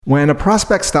When a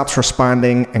prospect stops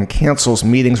responding and cancels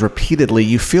meetings repeatedly,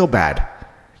 you feel bad.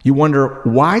 You wonder,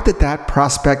 why did that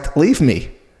prospect leave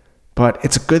me? But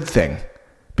it's a good thing,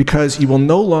 because you will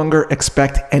no longer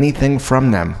expect anything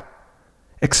from them.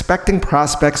 Expecting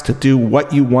prospects to do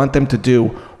what you want them to do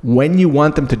when you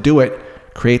want them to do it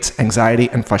creates anxiety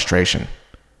and frustration.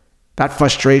 That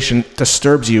frustration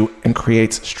disturbs you and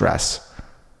creates stress.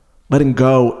 Letting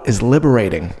go is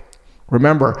liberating.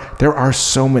 Remember, there are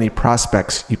so many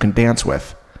prospects you can dance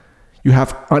with. You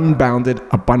have unbounded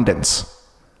abundance.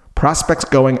 Prospects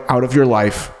going out of your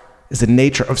life is the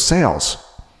nature of sales.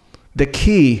 The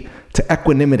key to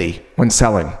equanimity when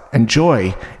selling and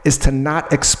joy is to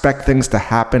not expect things to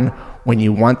happen when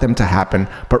you want them to happen,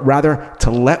 but rather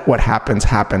to let what happens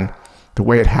happen the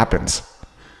way it happens.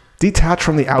 Detach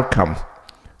from the outcome.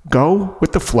 Go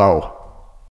with the flow.